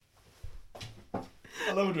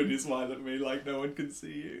I love it when you smile at me like no one can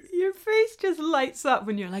see you. Your face just lights up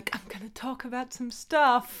when you're like, I'm going to talk about some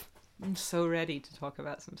stuff. I'm so ready to talk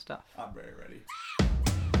about some stuff. I'm very ready.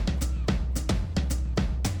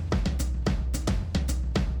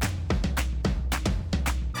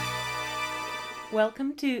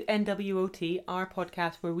 Welcome to NWOT, our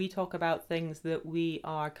podcast where we talk about things that we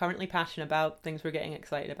are currently passionate about, things we're getting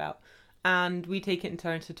excited about, and we take it in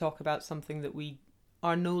turns to talk about something that we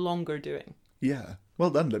are no longer doing. Yeah.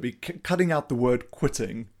 Well done, Libby. Cutting out the word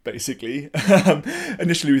quitting, basically.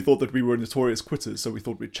 Initially, we thought that we were notorious quitters, so we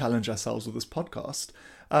thought we'd challenge ourselves with this podcast.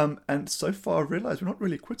 And so far, I've realised we're not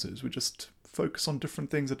really quitters. We just focus on different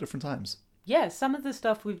things at different times. Yeah, some of the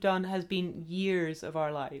stuff we've done has been years of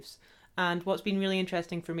our lives. And what's been really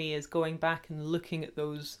interesting for me is going back and looking at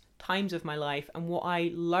those times of my life and what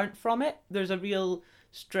I learnt from it. There's a real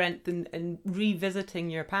strength in revisiting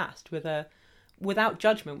your past without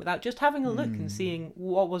judgment, without just having a look and seeing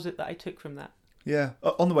what was it that I took from that. Yeah.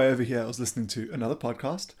 On the way over here, I was listening to another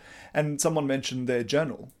podcast and someone mentioned their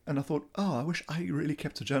journal. And I thought, oh, I wish I really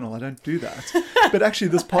kept a journal. I don't do that. But actually,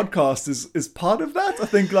 this podcast is part of that. I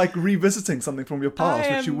think like revisiting something from your past,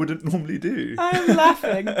 which you wouldn't normally do. I am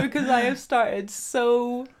laughing because I have started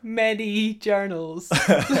so many journals.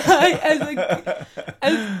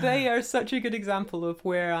 as they are such a good example of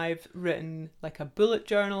where I've written like a bullet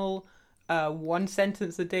journal, one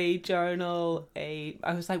sentence a day journal. I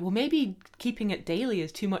was like, well, maybe keeping it daily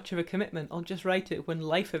is too much of a commitment. I'll just write it when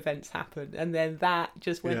life events happen. And then that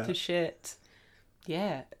just went to shit.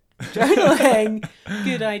 Yeah. Journaling,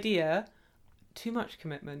 good idea. Too much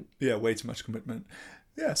commitment. Yeah, way too much commitment.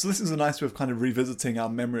 Yeah, so this is a nice way of kind of revisiting our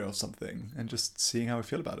memory of something and just seeing how we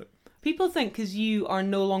feel about it. People think because you are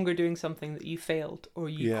no longer doing something that you failed or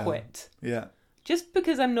you quit. Yeah. Just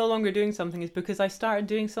because I'm no longer doing something is because I started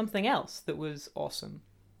doing something else that was awesome.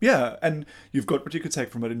 Yeah, and you've got what you could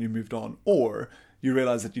take from it and you moved on. Or you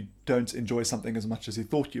realise that you don't enjoy something as much as you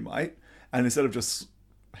thought you might. And instead of just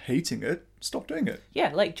hating it, stop doing it.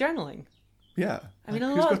 Yeah, like journaling. Yeah. I mean,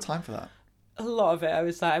 who's got time for that? A lot of it, I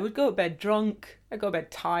was like, I would go to bed drunk. I'd go to bed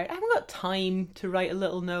tired. I haven't got time to write a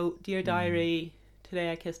little note. Dear diary,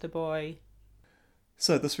 today I kissed a boy.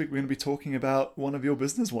 So this week we're going to be talking about one of your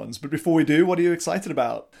business ones. But before we do, what are you excited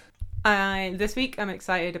about? This week I'm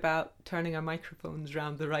excited about turning our microphones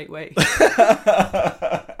round the right way.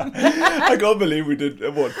 I can't believe we did,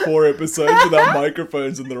 4 episodes with our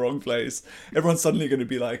microphones in the wrong place. Everyone's suddenly going to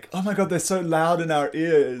be like, oh my God, they're so loud in our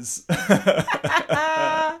ears. So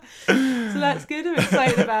that's good. I'm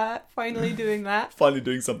excited about finally doing that. Finally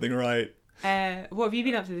doing something right. What have you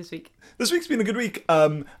been up to this week? This week's been a good week.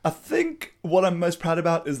 I think what I'm most proud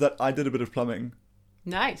about is that I did a bit of plumbing.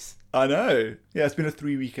 Nice. I know. Yeah, it's been a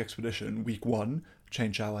 3-week expedition. Week 1,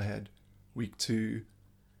 change shower head. Week 2,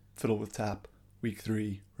 fiddle with tap. Week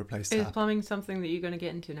 3, replace tap. Is plumbing something that you're going to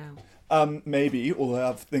get into now? Maybe, although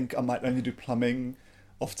I think I might only do plumbing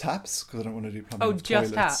of taps because I don't want to do plumbing of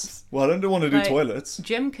just toilets. Taps? Well, I don't want to do toilets.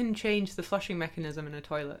 Jim can change the flushing mechanism in a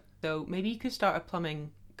toilet. So maybe you could start a plumbing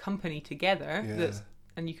company together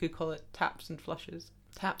and you could call it Taps and Flushes.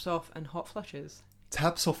 Taps off and hot flushes.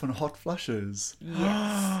 Taps off and hot flushes.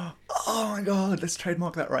 Yes. Oh my God, let's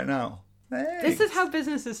trademark that right now. Thanks. This is how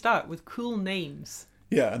businesses start, with cool names.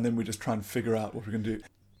 Yeah, and then we just try and figure out what we're going to do.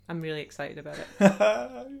 I'm really excited about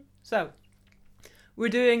it. So, we're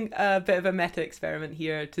doing a bit of a meta experiment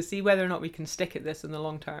here to see whether or not we can stick at this in the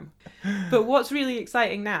long term. But what's really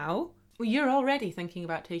exciting now, well, you're already thinking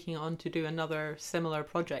about taking it on to do another similar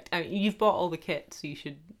project. I mean, you've bought all the kit, so you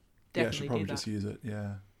should definitely I should probably do that. just use it,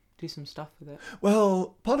 yeah. Do some stuff with it.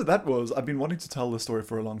 Well, part of that was I've been wanting to tell the story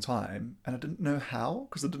for a long time, and I didn't know how,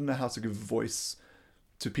 because I didn't know how to give voice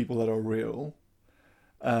to people that are real.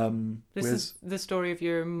 This is the story of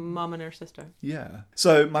your mum and her sister. Yeah.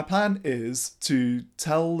 So my plan is to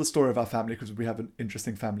tell the story of our family, because we have an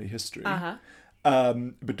interesting family history.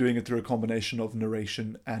 But doing it through a combination of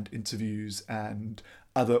narration and interviews and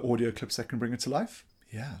other audio clips that can bring it to life.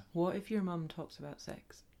 Yeah. What if your mum talks about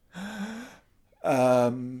sex?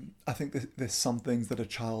 I think there's some things that a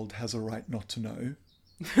child has a right not to know.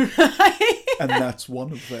 Right. And that's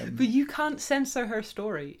one of them. But you can't censor her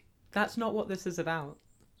story. That's not what this is about.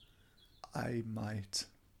 I might.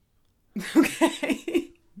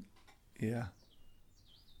 Okay. Yeah.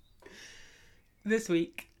 This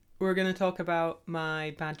week, we're going to talk about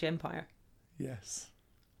my Badge Empire. Yes.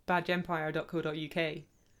 badgeempire.co.uk.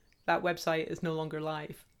 That website is no longer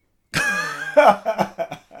live.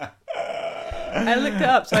 I looked it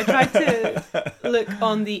up, so I tried to look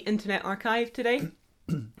on the Internet Archive today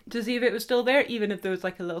to see if it was still there, even if there was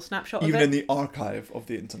like a little snapshot of it. Even in the archive of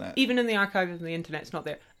the internet. Even in the archive of the internet, it's not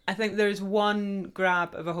there. I think there's one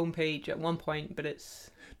grab of a homepage at one point, but Is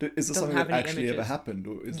this doesn't something have that any actually images. ever happened?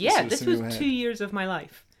 Or is yeah, this this sort of was in 2 your head? years of my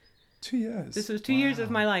life. 2 years. This was 2 years of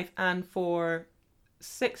Wow. my life, and for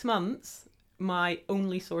 6 months, my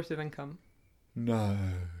only source of income. No.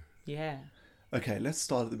 Yeah. Okay, let's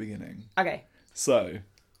start at the beginning. Okay. So,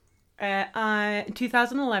 In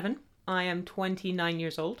 2011, I am 29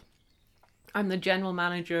 years old. I'm the general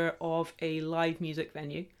manager of a live music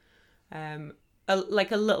venue,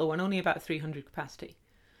 like a little one, only about 300 capacity.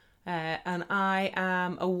 And I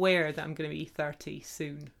am aware that I'm going to be 30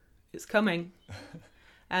 soon. It's coming.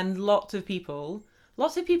 And lots of people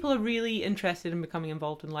are really interested in becoming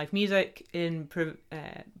involved in live music, in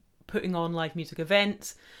putting on live music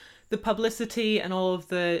events, the publicity and all of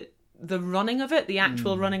the running of it, the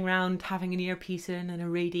actual running around, having an earpiece in and a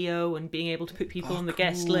radio and being able to put people on the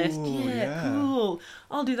guest list. cool, yeah. Cool.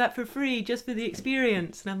 I'll do that for free just for the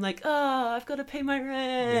experience. And I'm like, I've got to pay my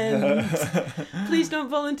rent. Please don't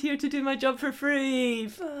volunteer to do my job for free.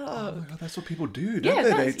 Fuck. oh my god, that's what people do, don't Yeah, they?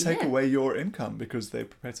 They that's- take yeah. away your income because they're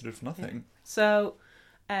prepared to do it for nothing. So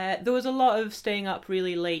there was a lot of staying up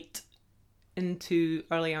really late into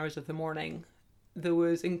early hours of the morning. There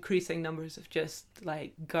was increasing numbers of just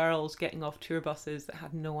like girls getting off tour buses that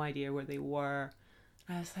had no idea where they were.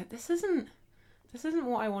 And I was like, this isn't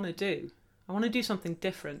what I want to do. I want to do something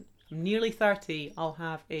different. I'm nearly 30. I'll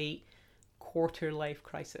have a quarter life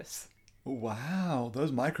crisis. Wow,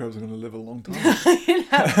 those microbes are going to live a long time.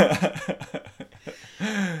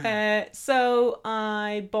 So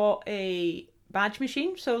I bought a badge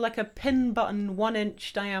machine, so like a pin button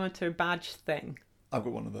 1-inch diameter badge thing. I've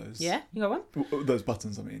got one of those. Yeah, you got one? Those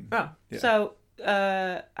buttons, I mean. Oh, Yeah. so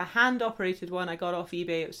a hand operated one I got off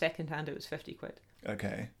eBay. It was second hand. It was 50 quid.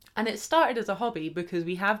 Okay. And it started as a hobby because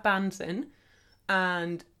we have bands in,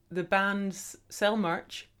 and the bands sell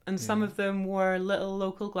merch, and some of them were little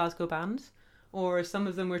local Glasgow bands, or some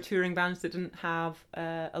of them were touring bands that didn't have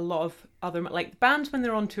a lot of other, like bands when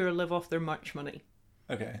they're on tour live off their merch money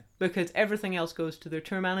Okay. because everything else goes to their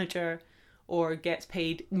tour manager or gets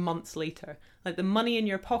paid months later. Like the money in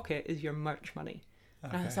your pocket is your merch money.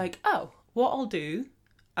 And I was Okay. like, what I'll do,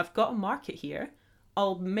 I've got a market here.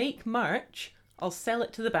 I'll make merch, I'll sell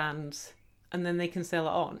it to the bands, and then they can sell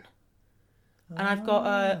it on. And I've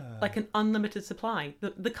got like an unlimited supply.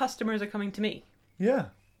 The customers are coming to me. Yeah.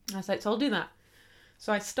 I was like, so I'll do that.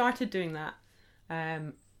 So I started doing that.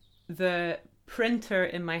 The printer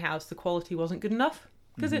in my house, the quality wasn't good enough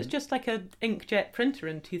because it's just like an inkjet printer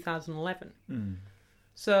in 2011.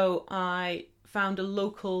 So I found a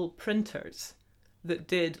local printers that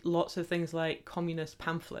did lots of things like communist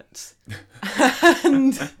pamphlets.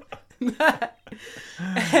 And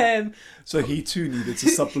So he too needed to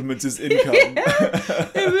supplement his income.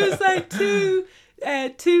 it was like two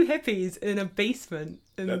hippies in a basement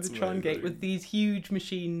in That's the Trongate amazing. with these huge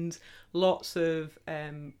machines, lots of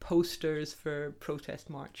posters for protest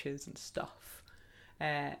marches and stuff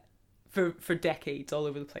for decades all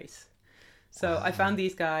over the place. So I found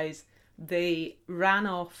these guys. They ran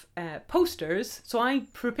off posters. So I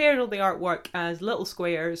prepared all the artwork as little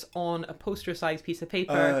squares on a poster-sized piece of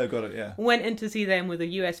paper. Got it, yeah. Went in to see them with a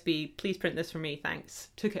USB. Please print this for me, thanks.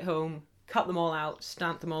 Took it home, cut them all out,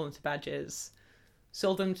 stamped them all into badges,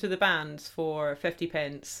 sold them to the bands for 50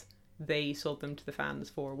 pence. They sold them to the fans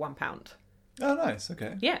for £1. Oh, nice,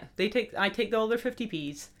 okay. Yeah, I take all their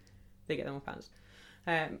 50p's. They get them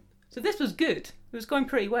 £1. So this was good. It was going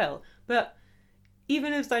pretty well. But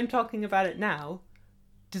even as I'm talking about it now,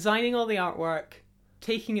 designing all the artwork,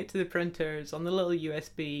 taking it to the printers on the little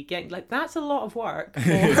USB, getting like that's a lot of work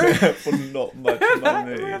for, For not much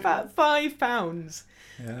money. for about £5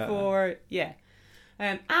 Yeah. for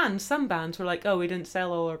and some bands were like, oh, we didn't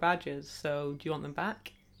sell all our badges, so do you want them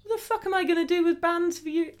back? What the fuck am I gonna do with bands for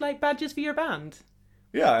you, like badges for your band?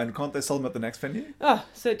 Yeah, and can't they sell them at the next venue? Oh,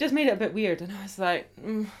 so it just made it a bit weird, and I was like,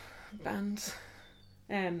 bands.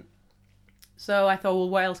 So I thought, well,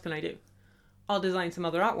 what else can I do? I'll design some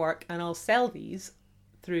other artwork and I'll sell these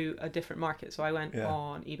through a different market. So I went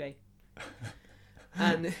on eBay.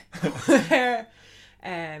 And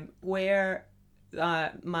where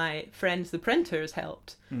my friends, the printers,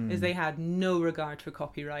 helped is they had no regard for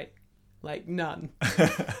copyright, like none.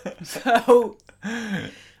 So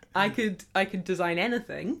I could design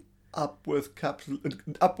anything. Up with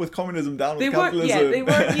communism, down with They weren't, capitalism. they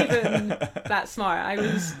weren't even that smart. I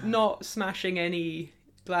was not smashing any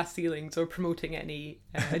glass ceilings or promoting any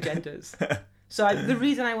agendas. So the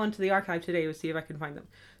reason I went to the archive today was to see if I can find them.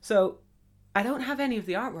 So I don't have any of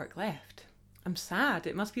the artwork left. I'm sad.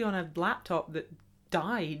 It must be on a laptop that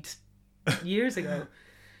died years ago.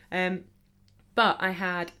 But I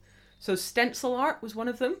had So stencil art was one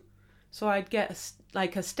of them. So I'd get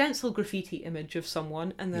a stencil graffiti image of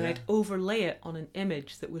someone, and then Yeah. I'd overlay it on an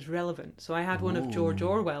image that was relevant. So I had one of George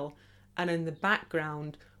Orwell, and in the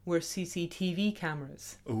background were CCTV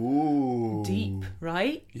cameras. Ooh. Deep,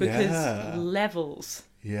 right? Because Yeah. levels.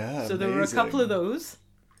 Yeah. So there were a couple of those,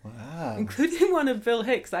 Wow. including one of Bill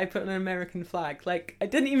Hicks that I put on an American flag. Like, I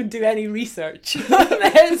didn't even do any research on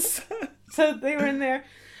this. So they were in there.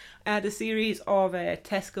 I had a series of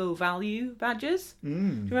Tesco value badges. Do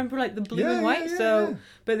you remember, like, the blue and white? Yeah.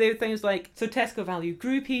 But they were things like, so Tesco value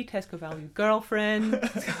groupie, Tesco value girlfriend.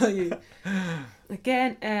 Tesco value.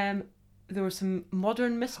 Again, there were some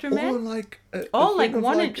modern Mr. Men. Or like All a like thing of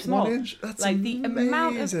 1 inch small. 1 inch. That's like the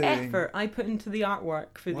amount of amazing. effort I put into the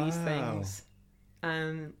artwork for these Wow. things.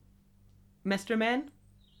 Mr. Men.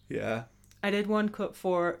 Yeah. I did one cut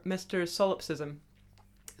for Mr. Solipsism.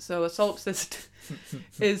 So a solipsist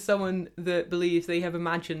is someone that believes they have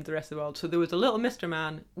imagined the rest of the world. So there was a little Mr.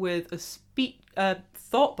 Man with a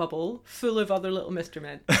thought bubble full of other little Mr.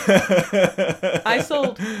 Men. I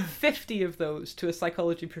sold 50 of those to a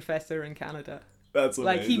psychology professor in Canada. That's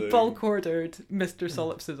amazing. Like, he bulk ordered Mr.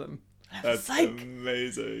 Solipsism. That's like,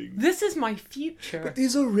 amazing. this is my future. But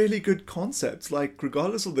these are really good concepts. Like,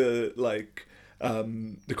 regardless of the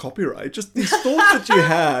the copyright, just these thoughts that you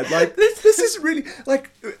had, like this is really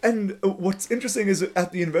like. And what's interesting is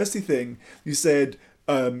at the university thing, you said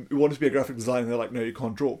you wanted to be a graphic designer, and they're like, no, you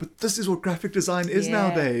can't draw. But this is what graphic design is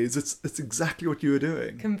nowadays. It's exactly what you were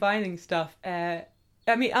doing. Combining stuff. I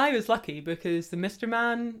mean, I was lucky because the Mr.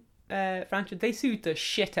 Man franchise, they sued the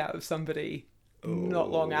shit out of somebody not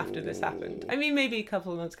long after this happened. I mean, maybe a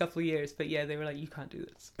couple of months, couple of years, but yeah, they were like, you can't do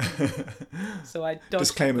this. So I dodged.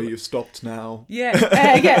 Disclaimer: you've stopped now. Yeah,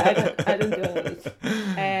 I didn't do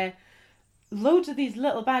this. Loads of these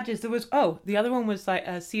little badges. There was the other one was like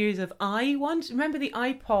a series of ones. Remember the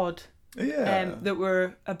iPod? Yeah. That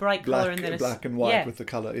were a bright colour and then black and white with the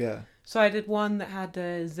colour. Yeah. So I did one that had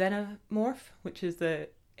a Xenomorph, which is the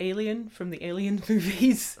alien from the Alien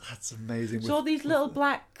movies. That's amazing. So all these little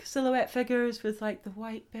black silhouette figures with like the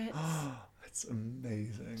white bits. That's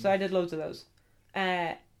amazing. So I did loads of those.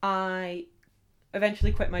 I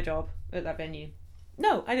eventually quit my job at that venue.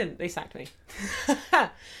 No, I didn't. They sacked me.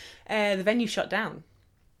 The venue shut down.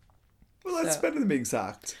 Well, that's better than being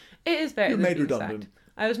sacked. It is better You're than made being redundant. sacked.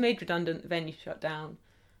 I was made redundant. The venue shut down.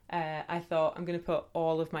 I thought, I'm going to put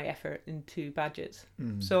all of my effort into badges.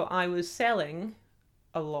 So I was selling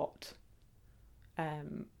a lot.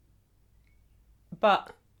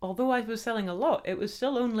 But although I was selling a lot, it was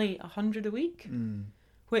still only 100 a week,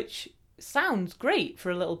 which sounds great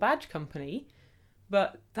for a little badge company,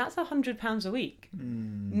 but that's £100 a week,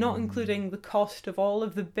 not including the cost of all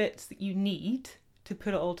of the bits that you need to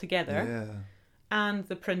put it all together. Yeah. And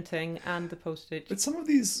the printing and the postage. But some of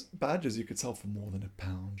these badges you could sell for more than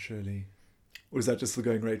 £1, surely. Or is that just the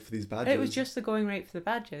going rate for these badges? It was just the going rate for the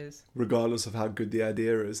badges. Regardless of how good the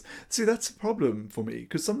idea is. See, that's a problem for me,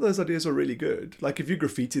 because some of those ideas are really good. Like if you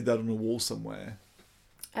graffitied that on a wall somewhere.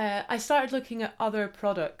 I started looking at other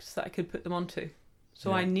products that I could put them onto.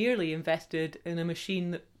 So I nearly invested in a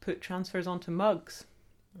machine that put transfers onto mugs.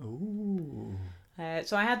 Ooh.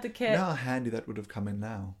 So I had the kit. Now how handy that would have come in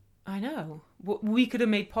now. I know. We could have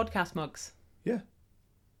made podcast mugs. Yeah.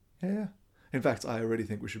 Yeah. In fact, I already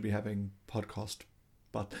think we should be having podcast.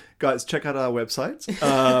 But guys, check out our website.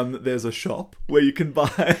 There's a shop where you can buy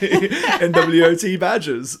NWOT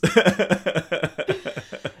badges.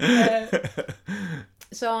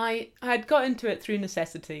 So I had got into it through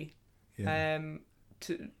necessity. Yeah.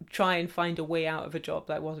 To try and find a way out of a job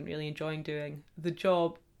that I wasn't really enjoying doing. The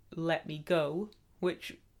job let me go,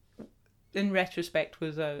 which in retrospect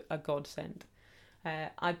was a godsend.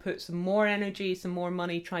 I put some more energy, some more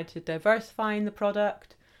money, tried to diversify in the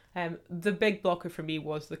product. The big blocker for me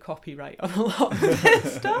was the copyright on a lot of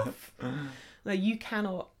this stuff. Like, you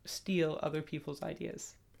cannot steal other people's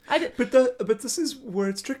ideas. But this is where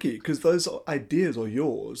it's tricky, because those ideas are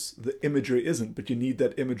yours. The imagery isn't, but you need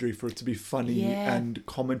that imagery for it to be funny and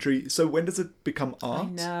commentary. So when does it become art? I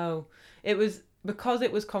know. It was because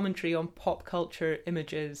it was commentary on pop culture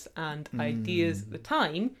images and ideas at the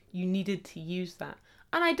time, you needed to use that.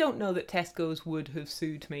 And I don't know that Tesco's would have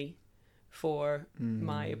sued me for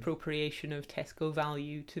my appropriation of Tesco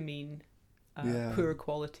value to mean poor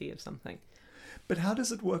quality of something. But how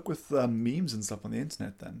does it work with memes and stuff on the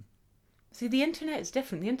internet then? See, the internet is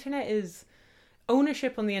different. The internet is...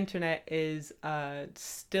 Ownership on the internet is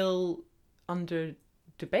still under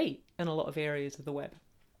debate in a lot of areas of the web.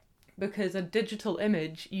 Because a digital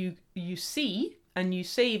image, you see and you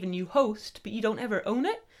save and you host, but you don't ever own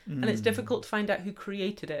it. and it's difficult to find out who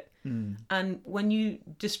created it. Mm. And when you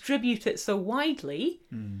distribute it so widely,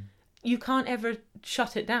 you can't ever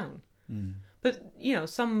shut it down. Mm. But, you know,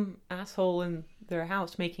 some asshole in their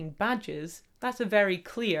house making badges, that's a very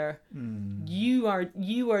clear, you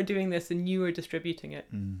are doing this and you are distributing it.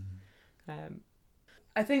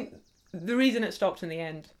 I think the reason it stopped in the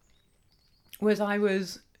end was I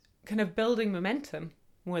was kind of building momentum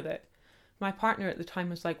with it. My partner at the time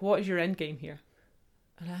was like, what is your end game here?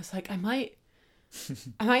 And I was like, I might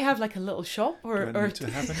have like a little shop or need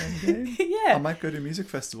to have an end game? Yeah. I might go to music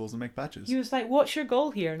festivals and make badges. He was like, what's your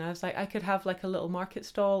goal here? And I was like, I could have like a little market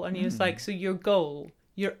stall. And he was like, so your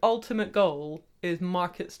ultimate goal is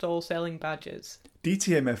market stall selling badges.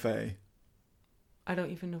 DTMFA. I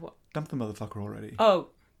don't even know what. Dump the motherfucker already. Oh,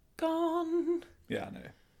 gone. Yeah, I know.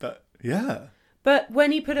 But yeah. But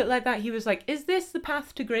when he put it like that, he was like, is this the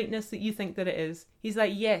path to greatness that you think that it is? He's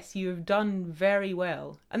like, yes, you have done very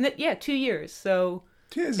well. And 2 years. So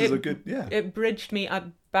 2 years is a good, yeah. It bridged me at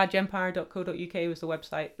badgeempire.co.uk was the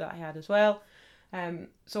website that I had as well.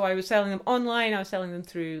 So I was selling them online. I was selling them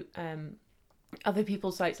through other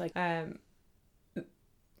people's sites. Like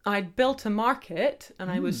I'd built a market and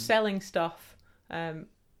I was selling stuff. And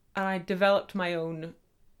I developed my own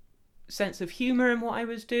sense of humor in what I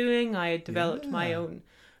was doing. I had developed my own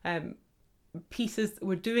pieces that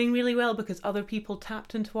were doing really well because other people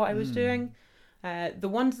tapped into what I was doing. The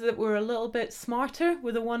ones that were a little bit smarter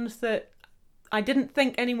were the ones that I didn't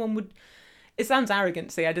think anyone would. It sounds arrogant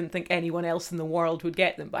to say I didn't think anyone else in the world would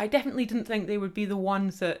get them, but I definitely didn't think they would be the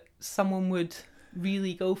ones that someone would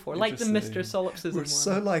really go for, like the Mr. Solipsism We're one.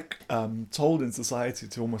 so like told in society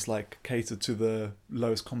to almost like cater to the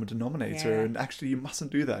lowest common denominator, and actually you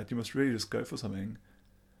mustn't do that. You must really just go for something.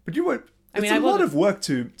 But you won't. It's a lot of work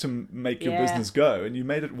to make your business go, and you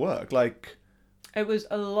made it work. Like it was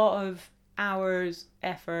a lot of hours,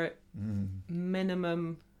 effort,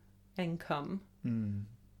 minimum income,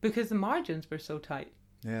 because the margins were so tight.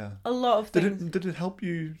 Yeah, a lot of things. Did it help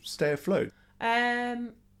you stay afloat?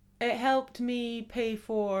 It helped me pay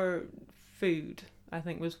for food, I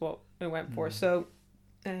think was what it went for. So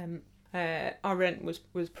our rent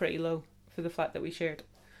was pretty low for the flat that we shared.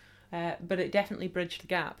 But it definitely bridged the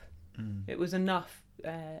gap. It was enough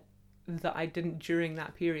that I didn't, during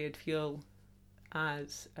that period, feel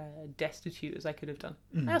as destitute as I could have done.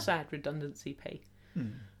 I also had redundancy pay.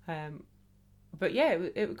 But yeah,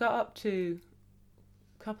 it got up to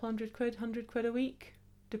a couple £100 a week,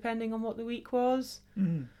 depending on what the week was.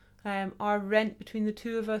 Our rent between the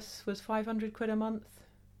two of us was £500 a month.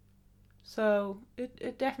 So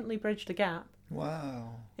it definitely bridged the gap.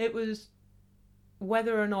 Wow. It was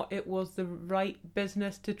whether or not it was the right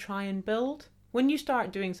business to try and build. When you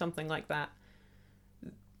start doing something like that,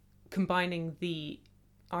 combining the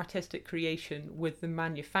artistic creation with the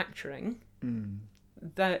manufacturing,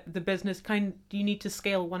 the business you need to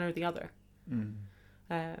scale one or the other. And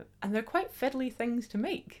they're quite fiddly things to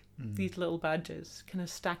make, these little badges, kind of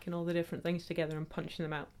stacking all the different things together and punching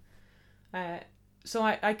them out. So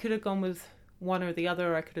I could have gone with one or the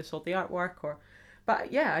other, or I could have sold the artwork,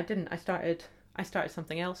 but yeah, I didn't. I started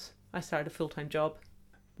something else. I started a full-time job.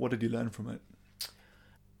 What did you learn from it?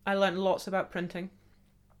 I learned lots about printing.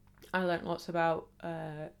 I learned lots about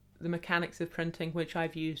the mechanics of printing, which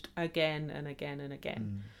I've used again and again and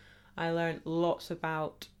again. I learned lots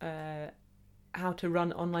about how to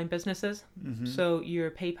run online businesses. So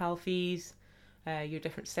your PayPal fees, your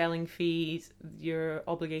different selling fees, your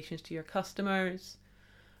obligations to your customers.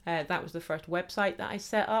 That was the first website that I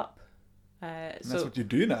set up. That's what you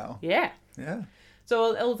do now. Yeah. Yeah.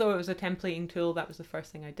 So although it was a templating tool, that was the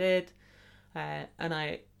first thing I did. And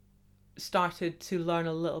I started to learn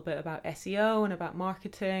a little bit about SEO and about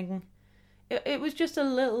marketing. It was just a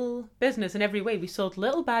little business in every way. We sold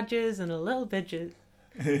little badges and a little widget.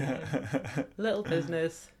 Little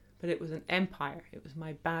business, but it was an empire. It was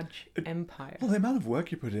my badge empire. Well, the amount of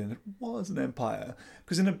work you put in, it was an empire.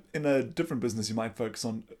 Because in a different business, you might focus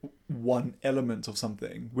on one element of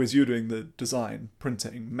something, whereas you're doing the design,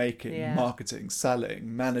 printing, making, marketing,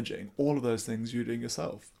 selling, managing, all of those things you're doing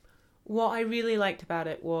yourself. What I really liked about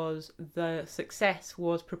it was the success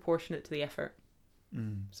was proportionate to the effort.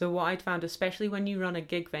 So what I'd found, especially when you run a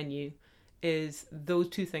gig venue, is those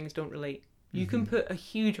two things don't relate. You can put a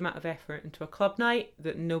huge amount of effort into a club night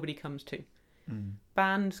that nobody comes to.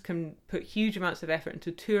 Bands can put huge amounts of effort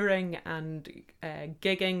into touring and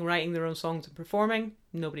gigging, writing their own songs and performing.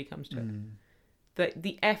 Nobody comes to it.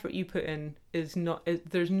 The effort you put in is not.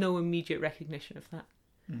 There's no immediate recognition of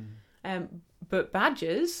that. But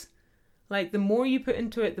badges, like the more you put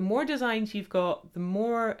into it, the more designs you've got, the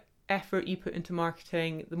more effort you put into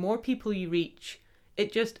marketing, the more people you reach.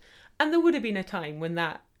 It just, and there would have been a time when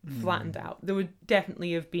that flattened out. There would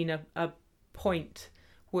definitely have been a point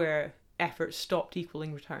where effort stopped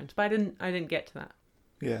equaling returns, but I didn't get to that.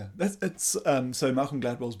 Yeah, so Malcolm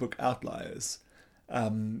Gladwell's book Outliers,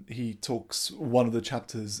 he talks, one of the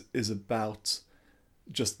chapters is about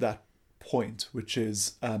just that point, which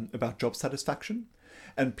is about job satisfaction,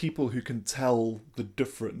 and people who can tell the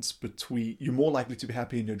difference between, you're more likely to be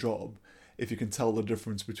happy in your job if you can tell the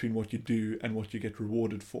difference between what you do and what you get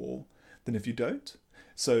rewarded for than if you don't.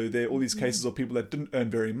 So there are all these cases of people that didn't earn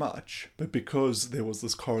very much, but because there was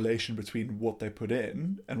this correlation between what they put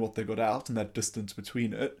in and what they got out and that distance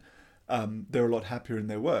between it, they're a lot happier in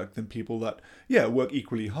their work than people that, work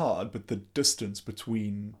equally hard, but the distance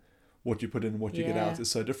between what you put in and what you get out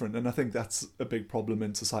is so different. And I think that's a big problem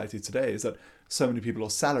in society today, is that so many people are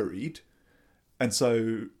salaried, and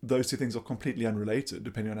so those two things are completely unrelated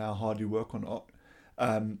depending on how hard you work or not.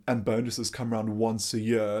 And bonuses come around once a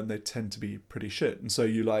year and they tend to be pretty shit. And so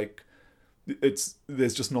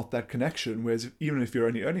there's just not that connection. Whereas even if you're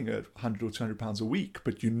only earning £100 or £200 a week,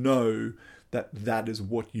 but you know that is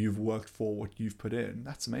what you've worked for, what you've put in,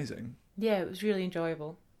 that's amazing. Yeah, it was really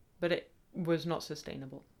enjoyable, but it was not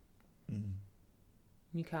sustainable.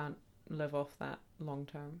 You can't live off that long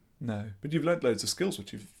term. No, but you've learned loads of skills,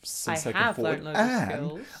 which you've since taken forward. Learned loads of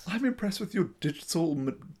skills. I'm impressed with your digital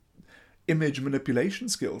image manipulation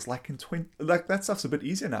skills. Like that stuff's a bit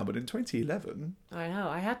easier now, but in 2011, I know,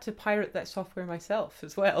 I had to pirate that software myself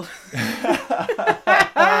as well.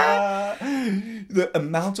 The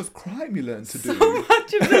amount of crime you learn to do. So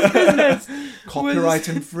much of this business. Copyright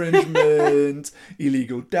infringement,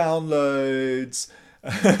 illegal downloads.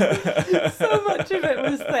 So much of it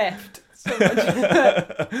was theft. So much of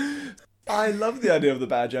it. I love the idea of the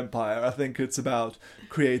Badge Empire. I think it's about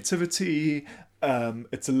creativity.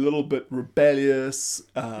 It's a little bit rebellious.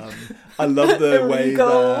 I love the way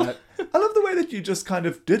that you just kind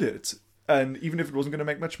of did it. And even if it wasn't going to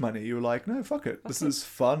make much money, you were like, no, fuck it. This is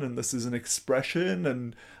fun and this is an expression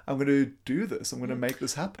and I'm going to do this. I'm going to make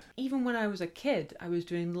this happen. Even when I was a kid, I was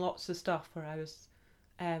doing lots of stuff where I was...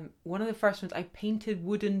 one of the first ones, I painted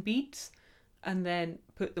wooden beads and then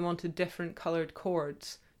put them onto different coloured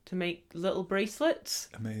cords to make little bracelets.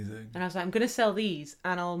 Amazing. And I was like, I'm going to sell these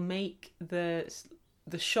and I'll make the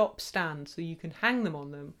shop stand so you can hang them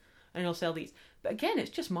on them and I'll sell these. But again,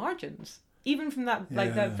 it's just margins. Even from that,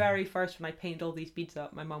 that very first when I painted all these beads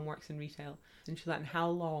up, my mum works in retail, and she's like, and how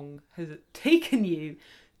long has it taken you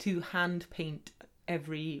to hand paint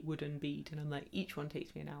every wooden bead? And I'm like, each one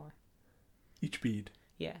takes me an hour. Each bead?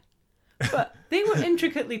 Yeah. But they were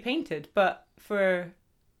intricately painted, but for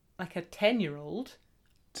like a 10-year-old...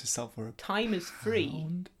 To sell for a time is free.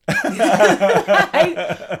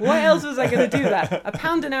 £1. What else was I going to do that?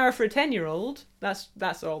 £1 an hour for a 10-year-old,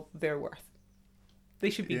 that's all they're worth. They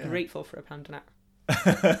should be grateful for £1 an hour.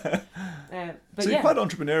 But so you're quite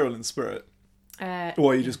entrepreneurial in spirit?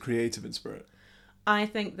 Or are you just creative in spirit? I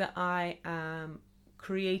think that I am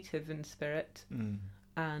creative in spirit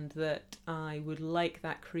and that I would like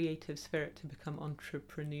that creative spirit to become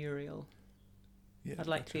entrepreneurial. Yeah, I'd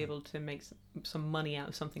like to be able to make some money out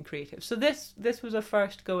of something creative. So this was a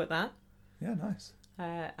first go at that. Yeah, nice.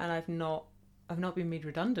 And I've not been made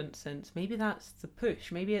redundant since. Maybe that's the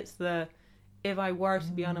push. Maybe it's if I were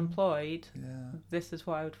to be unemployed, this is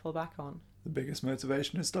what I would fall back on. The biggest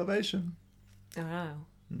motivation is starvation. I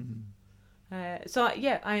know. So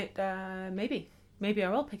yeah, maybe I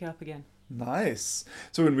will pick it up again. Nice.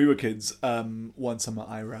 So when we were kids, one summer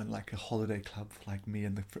I ran like a holiday club for like me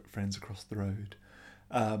and the friends across the road.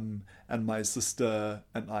 And my sister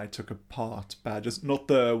and I took apart badges, not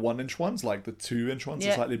the 1-inch ones, like the 2-inch ones,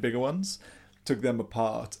 the slightly bigger ones. Took them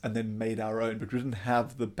apart and then made our own, but we didn't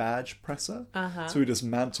have the badge presser. So we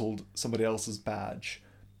dismantled somebody else's badge,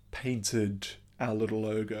 painted our little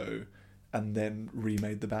logo, and then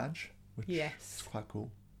remade the badge, which is quite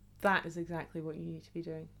cool. That is exactly what you need to be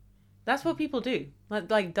doing. That's what people do.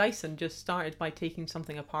 Like Dyson just started by taking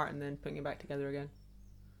something apart and then putting it back together again.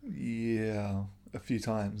 Yeah, a few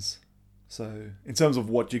times. So in terms of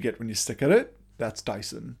what you get when you stick at it, that's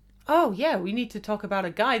Dyson. Oh yeah, we need to talk about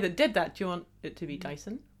a guy that did that. Do you want it to be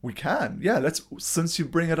Dyson? We can. Yeah, since you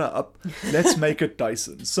bring it up, let's make it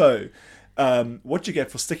Dyson. So what you get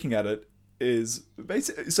for sticking at it is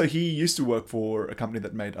basically, so he used to work for a company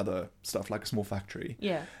that made other stuff, like a small factory.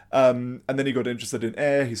 Yeah. And then he got interested in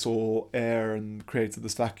air. He saw air and created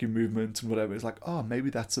this vacuum movement and whatever. He's like, oh, maybe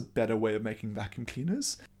that's a better way of making vacuum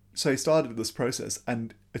cleaners. So he started this process,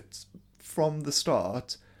 and it's from the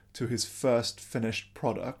start to his first finished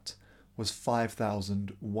product was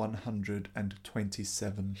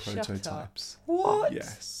 5,127 prototypes. What?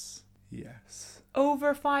 Yes.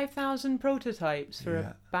 over 5,000 prototypes for Yeah.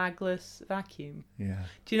 a bagless vacuum. Yeah.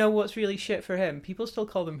 Do you know what's really shit for him? People still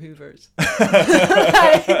call them Hoovers.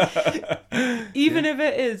 Even if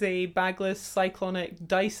it is a bagless cyclonic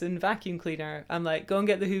Dyson vacuum cleaner, I'm like, go and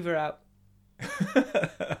get the Hoover out.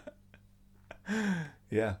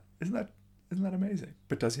 Yeah. Isn't that amazing?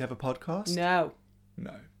 But does he have a podcast? No.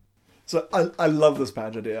 No. So I love this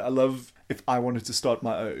badge idea. I love, if I wanted to start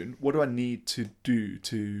my own, what do I need to do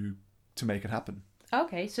to make it happen?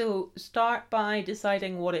 Okay, so start by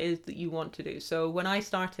deciding what it is that you want to do. So when I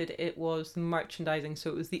started, it was merchandising.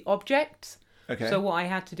 So it was the objects. Okay. So what I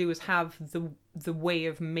had to do was have the way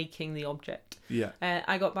of making the object. Yeah.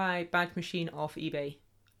 I got my badge machine off eBay.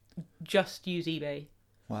 Just use eBay.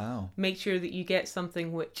 Wow. Make sure that you get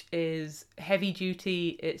something which is heavy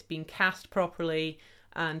duty, it's been cast properly,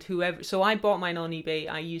 and whoever... So I bought mine on eBay,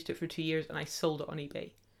 I used it for 2 years, and I sold it on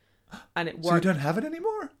eBay. And it worked. So you don't have it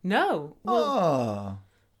anymore? No. Well,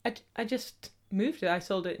 Oh. I just moved it. I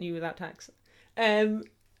sold it new without tax.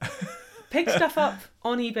 Pick stuff up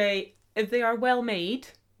on eBay. If they are well made,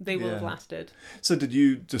 they will have Yeah. lasted. So did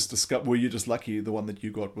you just discover, were you just lucky the one that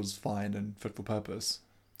you got was fine and fit for purpose?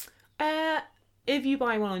 If you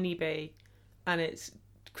buy one on eBay and it's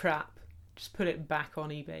crap, just put it back on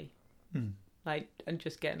eBay. And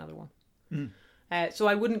just get another one. So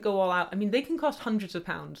I wouldn't go all out. I mean, they can cost hundreds of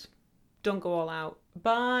pounds. Don't go all out.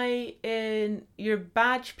 Buy in your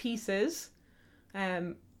badge pieces.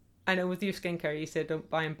 I know with your skincare you said don't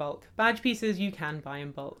buy in bulk. Badge pieces you can buy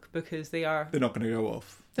in bulk because they're not going to go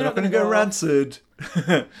off. They're They're not not going to gonna go go off.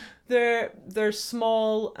 rancid. they're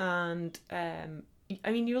small and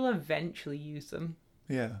I mean you'll eventually use them.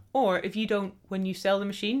 Yeah. Or if you don't, when you sell the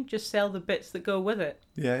machine, just sell the bits that go with it.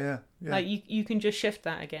 Yeah. Like you can just shift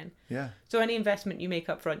that again. Yeah. So any investment you make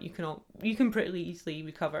up front, you can pretty easily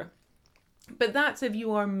recover. But that's if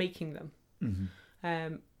you are making them.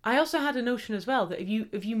 Mm-hmm. I also had a notion as well that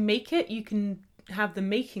if you make it, you can have the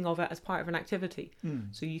making of it as part of an activity.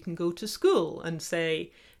 So you can go to school and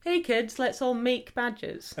say, "Hey kids, let's all make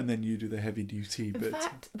badges." And then you do the heavy duty In bit.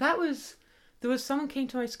 fact, there was someone came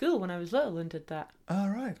to my school when I was little and did that. Oh,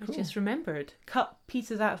 right. Cool. I just remembered. Cut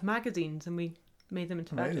pieces out of magazines and we made them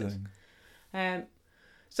into badges. Amazing.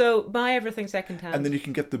 So buy everything secondhand. And then you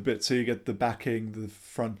can get the bit, so you get the backing, the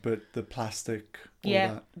front bit, the plastic, all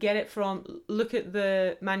that. Get it look at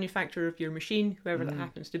the manufacturer of your machine, whoever that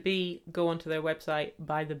happens to be, go onto their website,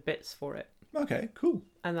 buy the bits for it. Okay, cool.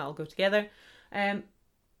 And that'll go together.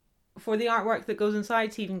 For the artwork that goes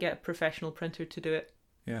inside, so you can get a professional printer to do it.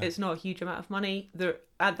 Yeah. It's not a huge amount of money.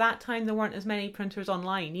 At that time, there weren't as many printers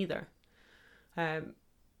online either.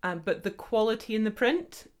 But the quality in the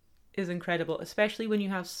print is incredible, especially when you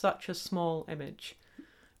have such a small image.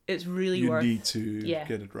 It's really worth... You need to get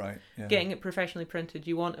it right. Yeah. Getting it professionally printed.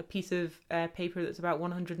 You want a piece of paper that's about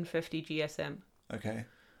 150 GSM. Okay.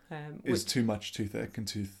 Is too much too thick and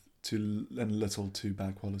too little too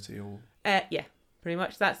bad quality, or? Yeah, pretty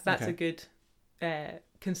much. That's Okay. a good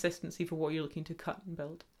consistency for what you're looking to cut and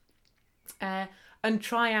build. And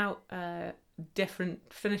try out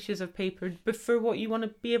different finishes of paper for what you want to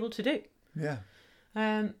be able to do. Yeah.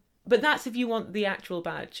 But that's if you want the actual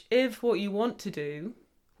badge. If what you want to do,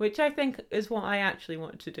 which I think is what I actually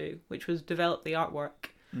wanted to do, which was develop the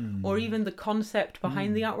artwork, or even the concept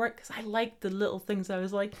behind the artwork, because I liked the little things. I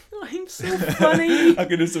was like, oh, I'm so funny. I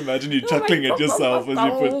can just imagine you chuckling at yourself as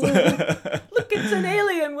you put... Look, it's an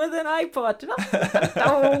alien with an iPod.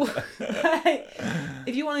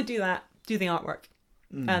 If you want to do that, do the artwork.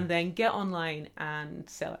 And then get online and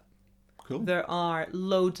sell it. Cool. There are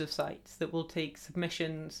loads of sites that will take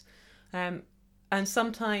submissions. And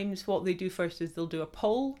sometimes what they do first is they'll do a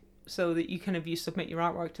poll so that you submit your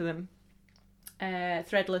artwork to them.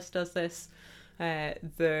 Threadless does this.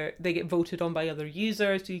 They get voted on by other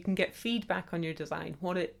users, so you can get feedback on your design,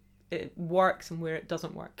 what it works and where it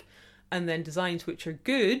doesn't work. And then designs which are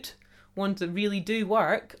good, ones that really do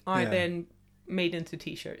work, are then made into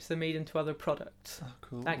t-shirts. They're made into other products. Oh,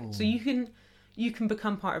 cool. So you can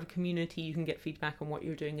become part of a community. You can get feedback on what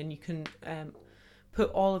you're doing, and you can put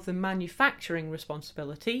all of the manufacturing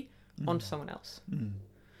responsibility onto someone else.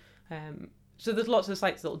 So there's lots of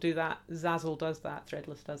sites that will do that. Zazzle does that.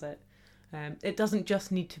 Threadless does it. It doesn't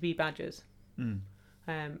just need to be badges.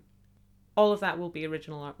 All of that will be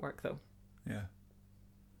original artwork, though. Yeah.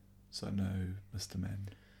 So no Mr. Men.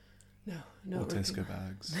 No. Or Tesco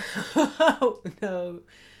bags. No.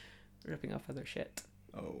 Ripping off other shit.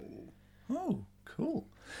 Oh, cool.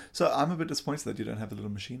 So I'm a bit disappointed that you don't have a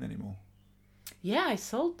little machine anymore. Yeah, I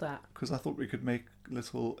sold that. Because I thought we could make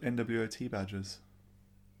little NWOT badges.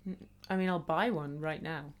 I mean, I'll buy one right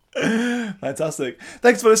now. Fantastic.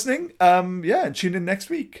 Thanks for listening. And tune in next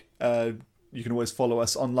week. You can always follow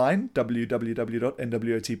us online,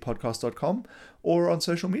 www.nwotpodcast.com, or on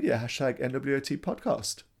social media,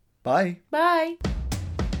 #NWOTpodcast. Bye. Bye.